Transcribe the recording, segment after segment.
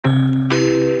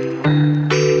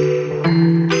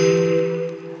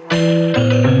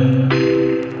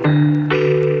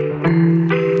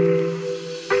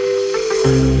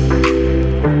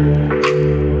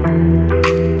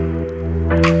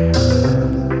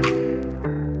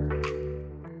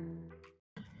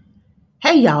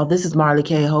y'all, this is Marley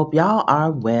K. Hope y'all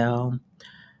are well.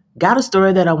 Got a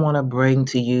story that I want to bring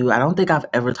to you. I don't think I've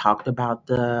ever talked about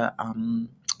the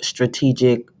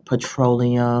strategic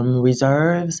petroleum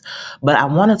reserves, but I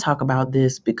want to talk about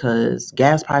this because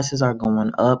gas prices are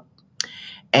going up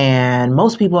and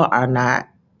most people are not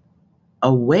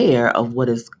aware of what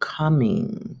is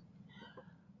coming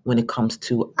when it comes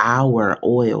to our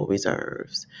oil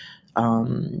reserves.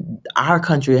 Our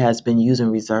country has been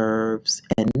using reserves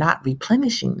and not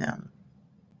replenishing them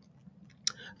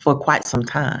for quite some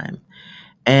time.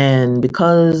 And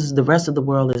because the rest of the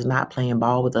world is not playing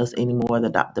ball with us anymore,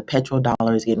 the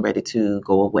petrodollar is getting ready to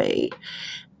go away.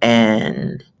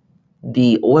 And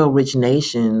the oil rich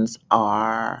nations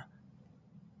are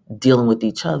dealing with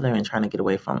each other and trying to get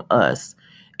away from us.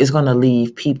 It's going to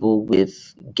leave people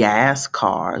with gas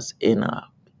cars in a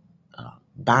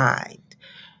bind.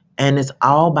 And it's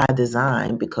all by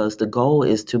design because the goal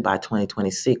is to, by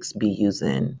 2026, be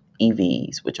using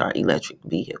EVs, which are electric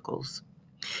vehicles.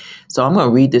 So I'm going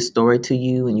to read this story to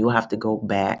you, and you'll have to go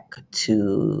back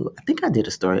to, I think I did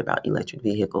a story about electric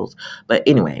vehicles. But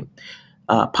anyway,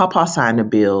 Papa signed a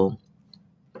bill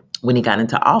when he got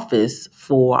into office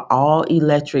for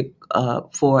electric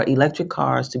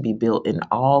cars to be built, and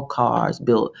all cars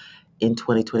built in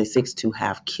 2026 to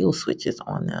have kill switches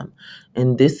on them.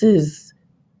 And this is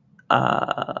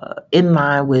in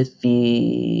line with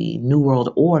the New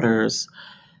World Order's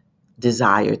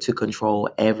desire to control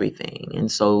everything. And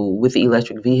so with the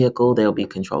electric vehicle, they'll be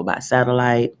controlled by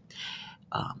satellite,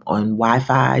 on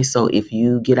Wi-Fi. So if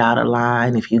you get out of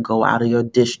line, if you go out of your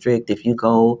district, if you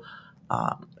go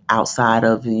outside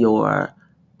of your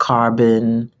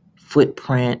carbon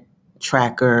footprint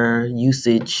tracker,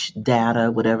 usage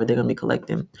data, whatever they're going to be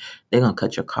collecting, they're going to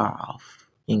cut your car off.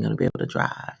 You ain't going to be able to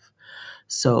drive.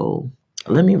 So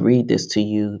let me read this to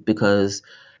you because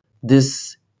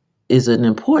this is an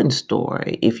important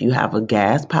story if you have a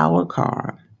gas-powered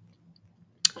car.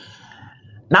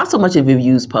 Not so much if you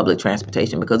use public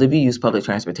transportation, because if you use public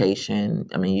transportation,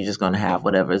 I mean, you're just going to have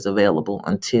whatever is available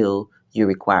until you're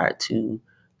required to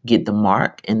get the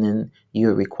mark, and then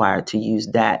you're required to use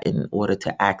that in order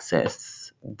to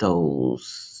access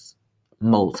those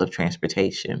modes of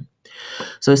transportation.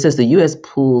 So it says the U.S.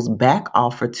 pulls back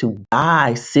offer to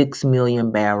buy 6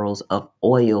 million barrels of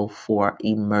oil for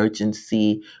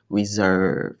emergency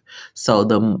reserve. So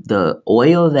the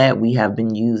oil that we have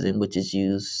been using, which is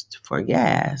used for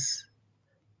gas,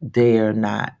 they are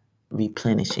not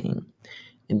replenishing.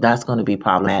 And that's going to be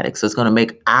problematic. So it's going to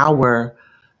make our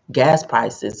gas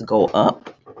prices go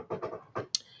up.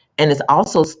 And it's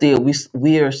also still,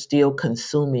 we are still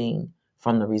consuming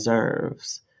from the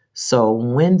reserves. So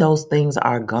when those things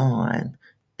are gone,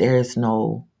 there is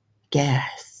no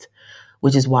gas,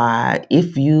 which is why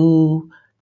if you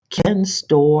can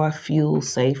store fuel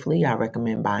safely, I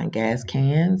recommend buying gas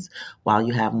cans while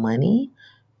you have money,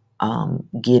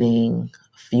 getting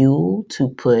fuel to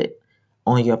put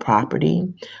on your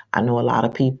property. I know a lot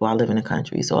of people, I live in the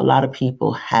country, so a lot of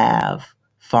people have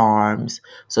farms,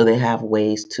 so they have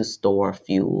ways to store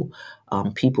fuel.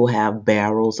 People have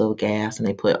barrels of gas and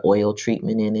they put oil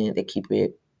treatment in it. They keep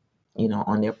it,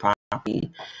 on their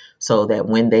property so that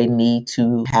when they need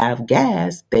to have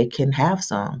gas, they can have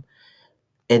some.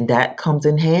 And that comes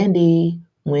in handy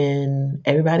when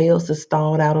everybody else is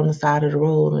stalled out on the side of the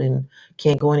road and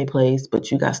can't go anyplace,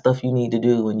 but you got stuff you need to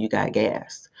do and you got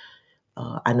gas.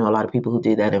 I know a lot of people who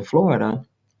did that in Florida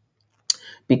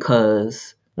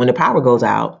because when the power goes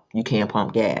out, you can't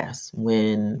pump gas.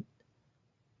 When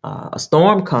a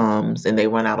storm comes and they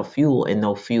run out of fuel and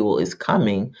no fuel is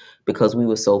coming because we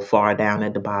were so far down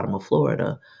at the bottom of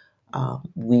Florida,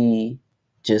 we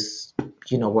just,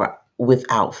 were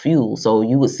without fuel. So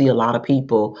you would see a lot of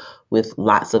people with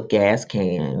lots of gas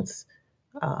cans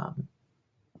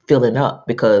filling up,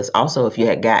 because also if you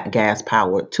had gas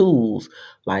powered tools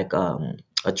like a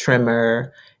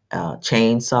trimmer,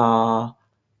 chainsaw,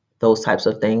 those types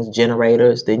of things,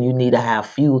 generators, then you need to have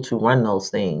fuel to run those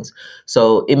things.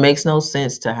 So it makes no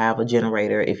sense to have a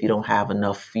generator if you don't have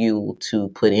enough fuel to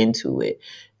put into it.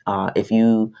 If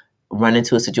you run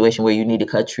into a situation where you need to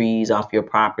cut trees off your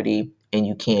property and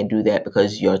you can't do that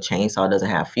because your chainsaw doesn't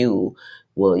have fuel,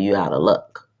 well, you're out of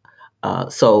luck.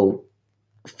 So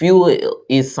fuel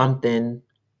is something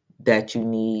that you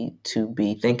need to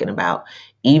be thinking about.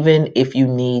 Even if you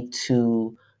need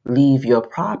to leave your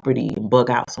property and bug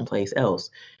out someplace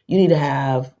else, you need to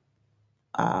have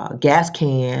gas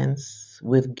cans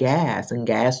with gas and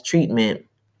gas treatment,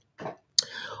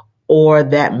 or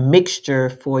that mixture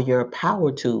for your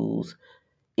power tools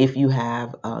if you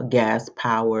have gas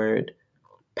powered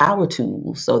power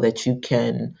tools, so that you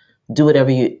can do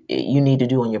whatever you need to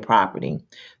do on your property.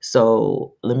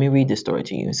 So let me read this story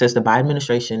to you. It says the Biden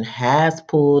administration has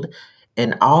pulled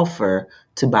an offer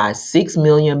to buy 6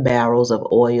 million barrels of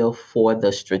oil for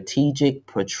the Strategic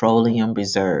Petroleum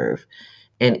Reserve.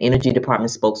 An Energy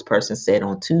Department spokesperson said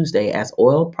on Tuesday, as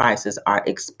oil prices are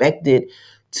expected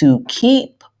to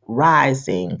keep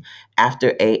rising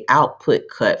after a output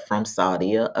cut from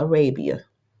Saudi Arabia.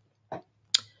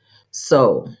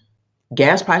 So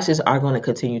gas prices are going to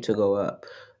continue to go up.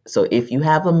 So if you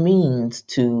have a means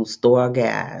to store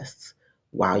gas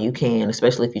while you can,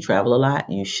 especially if you travel a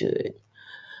lot, you should.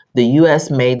 The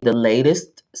U.S. made the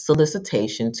latest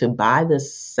solicitation to buy the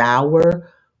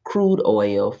sour crude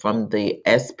oil from the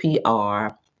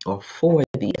SPR or for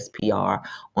the SPR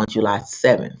on July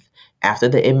 7th, after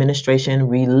the administration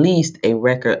released a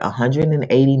record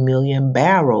 180 million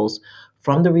barrels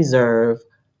from the reserve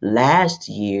last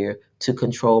year to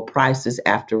control prices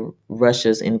after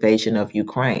Russia's invasion of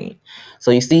Ukraine.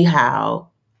 So you see how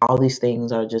all these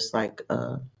things are just like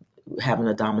having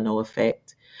a domino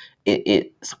effect.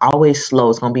 It's always slow.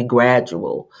 It's going to be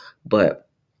gradual, but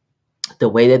the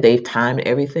way that they've timed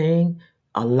everything,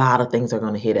 a lot of things are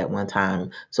going to hit at one time.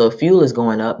 So if fuel is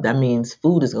going up, that means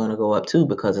food is going to go up too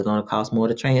because it's going to cost more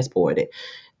to transport it.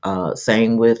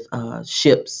 Same with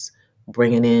ships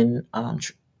bringing in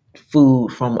food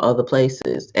from other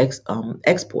places,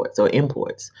 exports or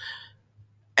imports.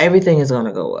 Everything is going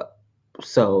to go up.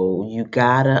 So you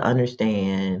got to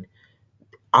understand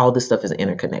all this stuff is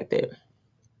interconnected.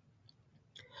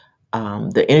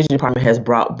 The Energy Department has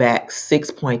brought back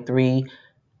 6.3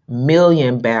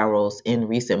 million barrels in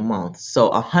recent months. So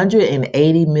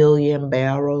 180 million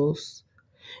barrels,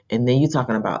 and then you're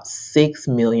talking about 6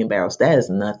 million barrels. That is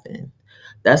nothing.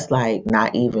 That's like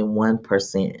not even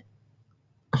 1%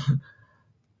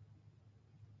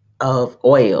 of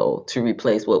oil to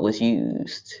replace what was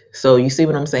used. So you see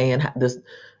what I'm saying?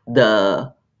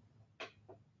 The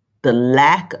the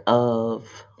lack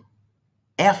of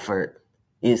effort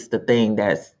is the thing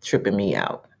that's tripping me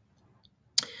out.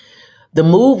 The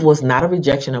move was not a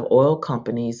rejection of oil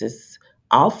companies'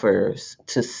 offers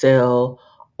to sell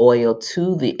oil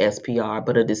to the SPR,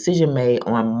 but a decision made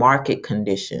on market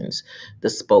conditions, the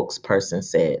spokesperson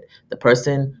said. The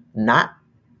person not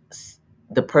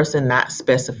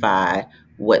specify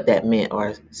what that meant,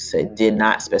 or said did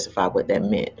not specify what that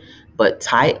meant. But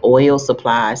tight oil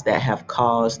supplies that have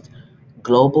caused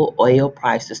global oil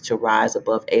prices to rise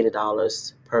above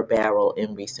 $80 per barrel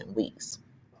in recent weeks.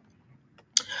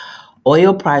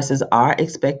 Oil prices are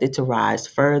expected to rise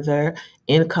further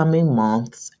in coming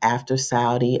months after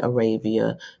Saudi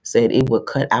Arabia said it would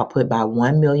cut output by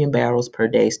 1 million barrels per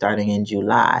day starting in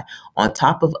July, on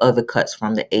top of other cuts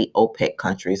from the 8 OPEC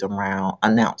countries around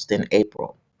announced in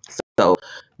April. So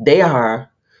they are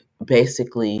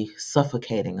basically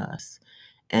suffocating us.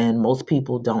 And most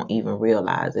people don't even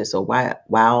realize it. So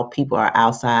while people are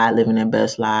outside living their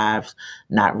best lives,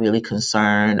 not really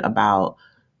concerned about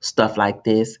stuff like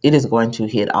this, it is going to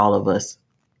hit all of us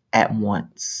at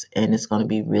once. And it's going to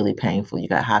be really painful. You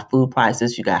got high food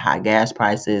prices, you got high gas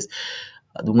prices.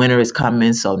 The winter is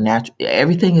coming, so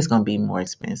everything is going to be more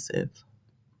expensive.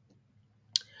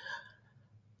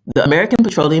 The American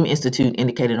Petroleum Institute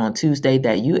indicated on Tuesday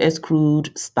that U.S.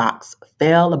 crude stocks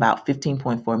fell about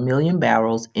 15.4 million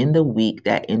barrels in the week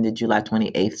that ended July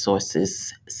 28th,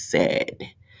 sources said.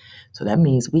 So that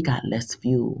means we got less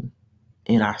fuel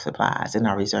in our supplies, in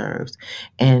our reserves,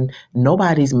 and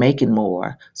nobody's making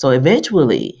more. So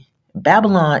eventually,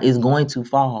 Babylon is going to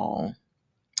fall.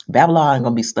 Babylon ain't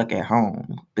going to be stuck at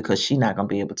home because she's not going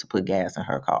to be able to put gas in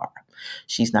her car.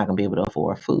 She's not going to be able to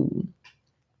afford food.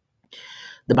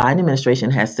 The Biden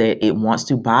administration has said it wants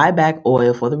to buy back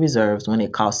oil for the reserves when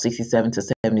it costs $67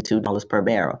 to $72 per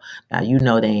barrel. Now, you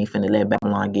know they ain't finna let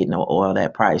Babylon get no oil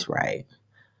that price, right?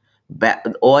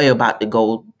 Oil about to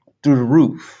go through the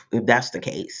roof if that's the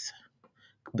case,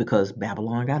 because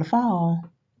Babylon got to fall.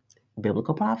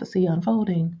 Biblical prophecy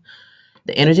unfolding.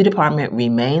 The Energy Department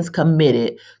remains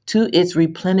committed to its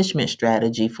replenishment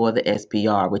strategy for the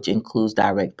SPR, which includes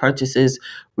direct purchases,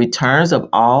 returns of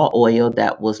all oil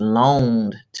that was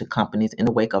loaned to companies in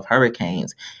the wake of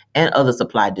hurricanes and other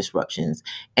supply disruptions,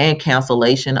 and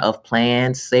cancellation of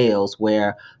planned sales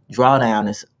where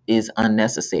drawdown is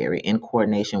unnecessary, in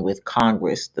coordination with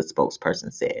Congress, the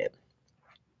spokesperson said.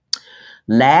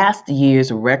 Last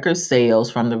year's record sales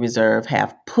from the reserve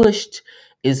have pushed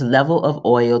its level of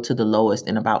oil to the lowest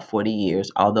in about 40 years,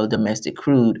 although domestic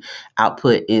crude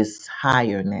output is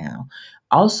higher now.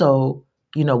 Also,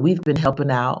 we've been helping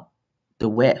out the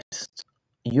West,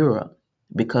 Europe,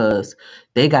 because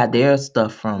they got their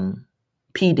stuff from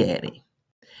P Daddy.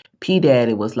 P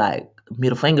Daddy was like,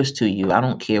 middle fingers to you. I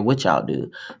don't care what y'all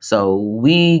do. So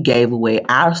we gave away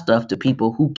our stuff to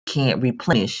people who can't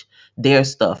replenish their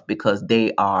stuff because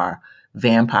they are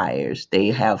vampires.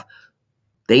 They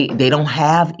don't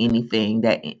have anything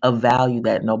that of value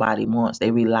that nobody wants.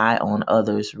 They rely on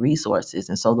others' resources.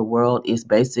 And so the world is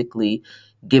basically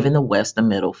giving the West a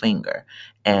middle finger.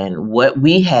 And what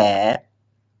we had,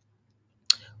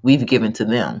 we've given to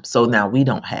them. So now we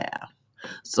don't have.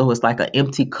 So it's like an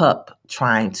empty cup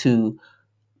trying to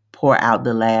pour out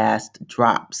the last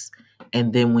drops.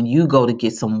 And then when you go to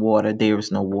get some water, there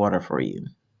is no water for you.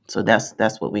 So that's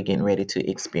what we're getting ready to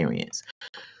experience.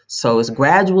 So it's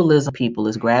gradualism, people,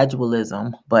 it's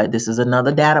gradualism. But this is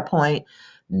another data point,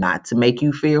 not to make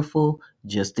you fearful,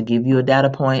 just to give you a data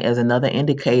point as another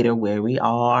indicator where we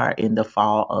are in the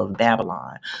fall of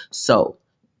Babylon. So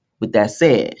with that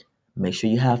said, make sure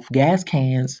you have gas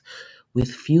cans with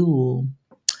fuel.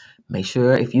 Make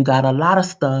sure if you got a lot of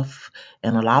stuff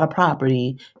and a lot of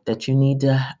property that you need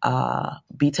to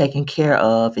be taken care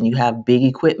of, and you have big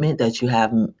equipment, that you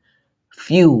have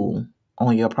fuel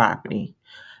on your property.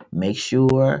 Make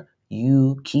sure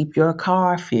you keep your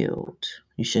car filled.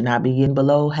 You should not be getting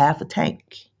below half a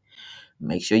tank.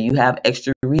 Make sure you have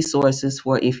extra resources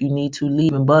for if you need to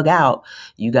leave and bug out.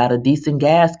 You got a decent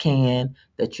gas can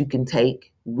that you can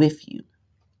take with you.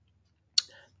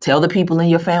 Tell the people in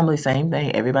your family, same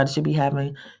thing. Everybody should be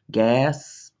having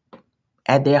gas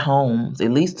at their homes, at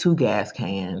least 2 gas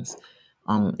cans.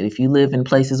 If you live in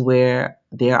places where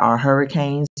there are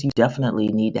hurricanes, you definitely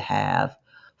need to have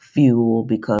fuel,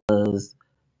 because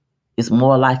it's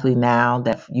more likely now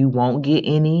that you won't get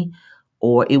any,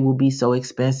 or it will be so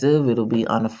expensive, it'll be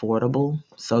unaffordable.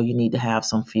 So you need to have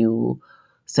some fuel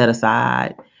set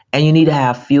aside, and you need to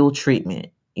have fuel treatment.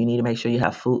 You need to make sure you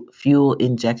have fuel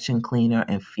injection cleaner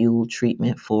and fuel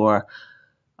treatment for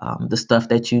the stuff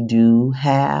that you do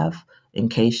have, in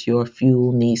case your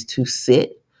fuel needs to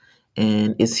sit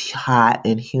and it's hot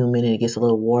and humid and it gets a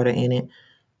little water in it.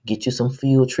 Get you some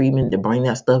fuel treatment to bring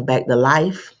that stuff back to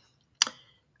life.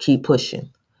 Keep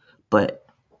pushing. But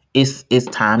it's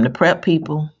time to prep,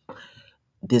 people.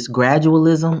 This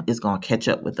gradualism is going to catch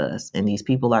up with us, and these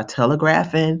people are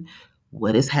telegraphing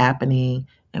what is happening.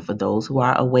 And for those who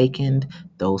are awakened,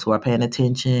 those who are paying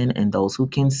attention, and those who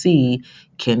can see,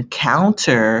 can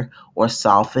counter or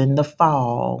soften the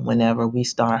fall whenever we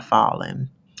start falling.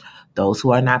 Those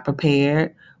who are not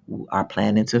prepared are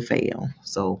planning to fail.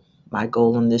 So my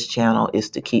goal on this channel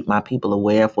is to keep my people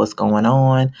aware of what's going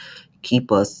on,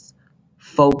 keep us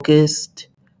focused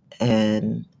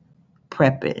and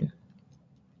prepping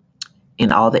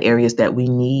in all the areas that we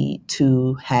need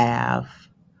to have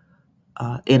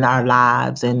in our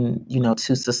lives, and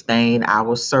to sustain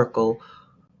our circle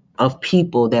of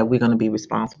people that we're going to be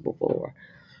responsible for.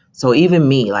 So even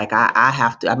me, like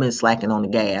I've been slacking on the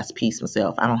gas piece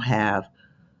myself. I don't have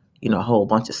a whole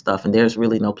bunch of stuff, and there's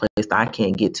really no place that I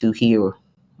can't get to here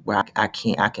where I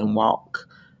can walk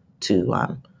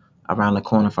to around the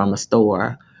corner from a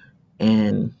store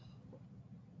and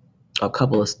a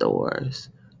couple of stores,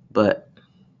 but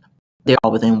they're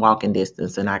all within walking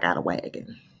distance, and I got a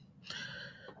wagon.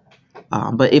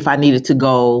 But if I needed to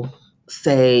go,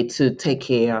 say, to take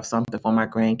care of something for my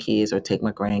grandkids, or take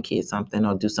my grandkids something,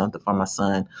 or do something for my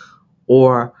son,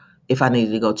 or if I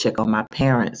needed to go check on my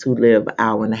parents who live an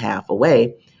hour and a half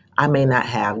away, I may not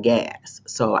have gas.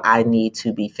 So I need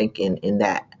to be thinking in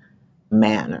that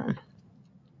manner.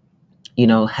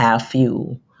 Have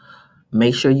fuel.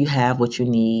 Make sure you have what you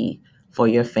need for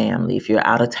your family. If you're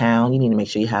out of town, you need to make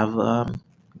sure you have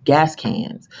gas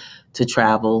cans to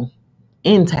travel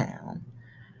in town.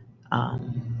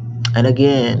 And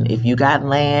again, if you got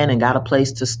land and got a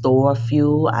place to store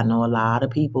fuel, I know a lot of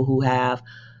people who have,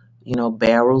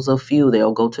 barrels of fuel.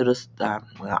 They'll go to the,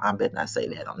 well, I better not say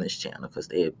that on this channel because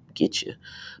they'll get you.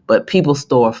 But people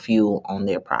store fuel on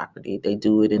their property. They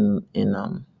do it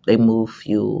they move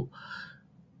fuel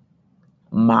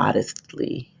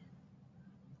modestly,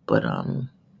 but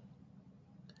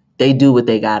they do what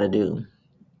they got to do.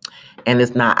 And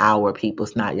it's not our people.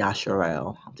 It's not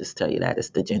Yasharel. I'll just tell you that. It's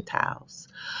the Gentiles.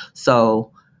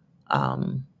 So,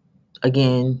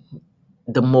 again,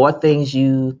 the more things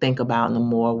you think about and the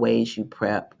more ways you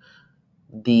prep,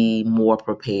 the more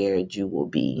prepared you will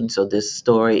be. And so this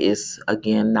story is,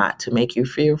 again, not to make you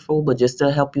fearful, but just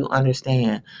to help you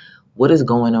understand what is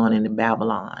going on in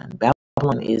Babylon.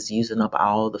 Babylon is using up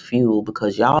all the fuel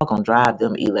because y'all gonna drive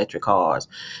them electric cars.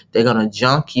 They're gonna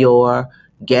junk your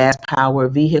gas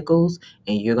powered vehicles,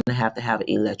 and you're gonna have to have an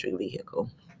electric vehicle.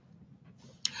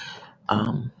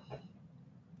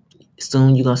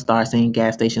 soon you're going to start seeing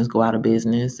gas stations go out of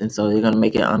business. And so they're going to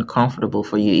make it uncomfortable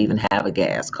for you to even have a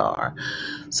gas car.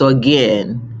 So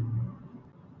again,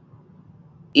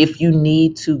 if you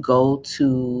need to go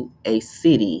to a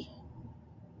city,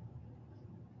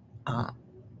 uh,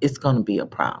 it's going to be a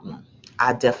problem.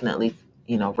 I definitely,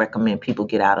 recommend people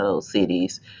get out of those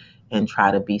cities and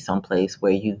try to be someplace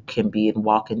where you can be in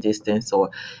walking distance, or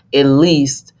at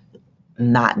least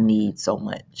not need so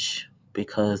much,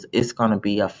 because it's going to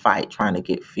be a fight trying to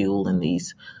get fuel in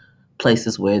these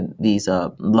places where these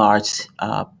large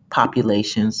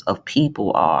populations of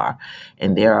people are,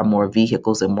 and there are more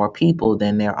vehicles and more people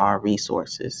than there are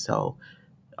resources. So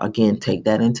again, take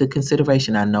that into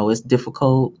consideration. I know it's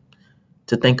difficult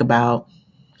to think about,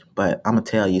 but I'm gonna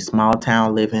tell you, small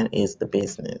town living is the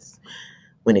business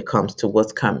when it comes to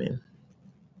what's coming.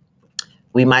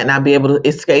 We might not be able to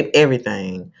escape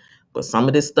everything, but some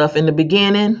of this stuff in the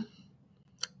beginning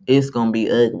is gonna be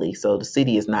ugly. So the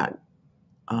city is not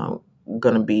um,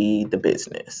 gonna be the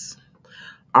business.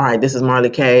 All right, this is Marley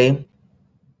K.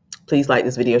 Please like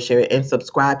this video, share it, and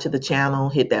subscribe to the channel.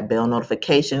 Hit that bell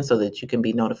notification so that you can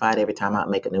be notified every time I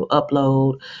make a new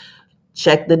upload.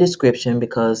 Check the description,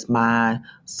 because my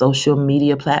social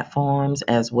media platforms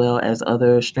as well as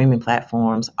other streaming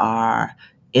platforms are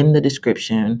in the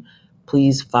description.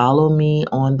 Please follow me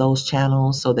on those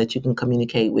channels so that you can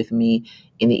communicate with me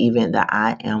in the event that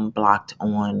I am blocked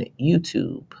on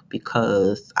YouTube,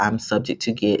 because I'm subject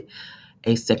to get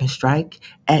a second strike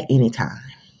at any time.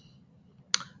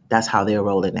 That's how they're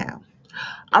rolling now.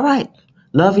 All right.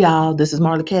 Love y'all. This is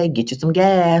Marla K. Get you some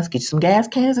gas. Get you some gas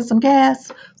cans and some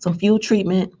gas, some fuel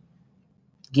treatment.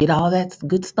 Get all that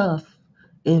good stuff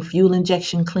in fuel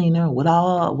injection cleaner with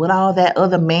all that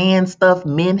other man stuff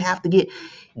men have to get.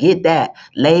 Get that.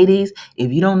 Ladies,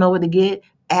 if you don't know what to get,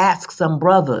 ask some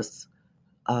brothers,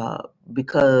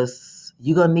 because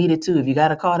you're going to need it too. If you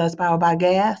got a car that's powered by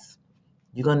gas,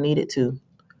 you're going to need it too.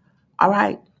 All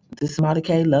right. This is Marla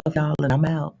K. Love y'all, and I'm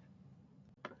out.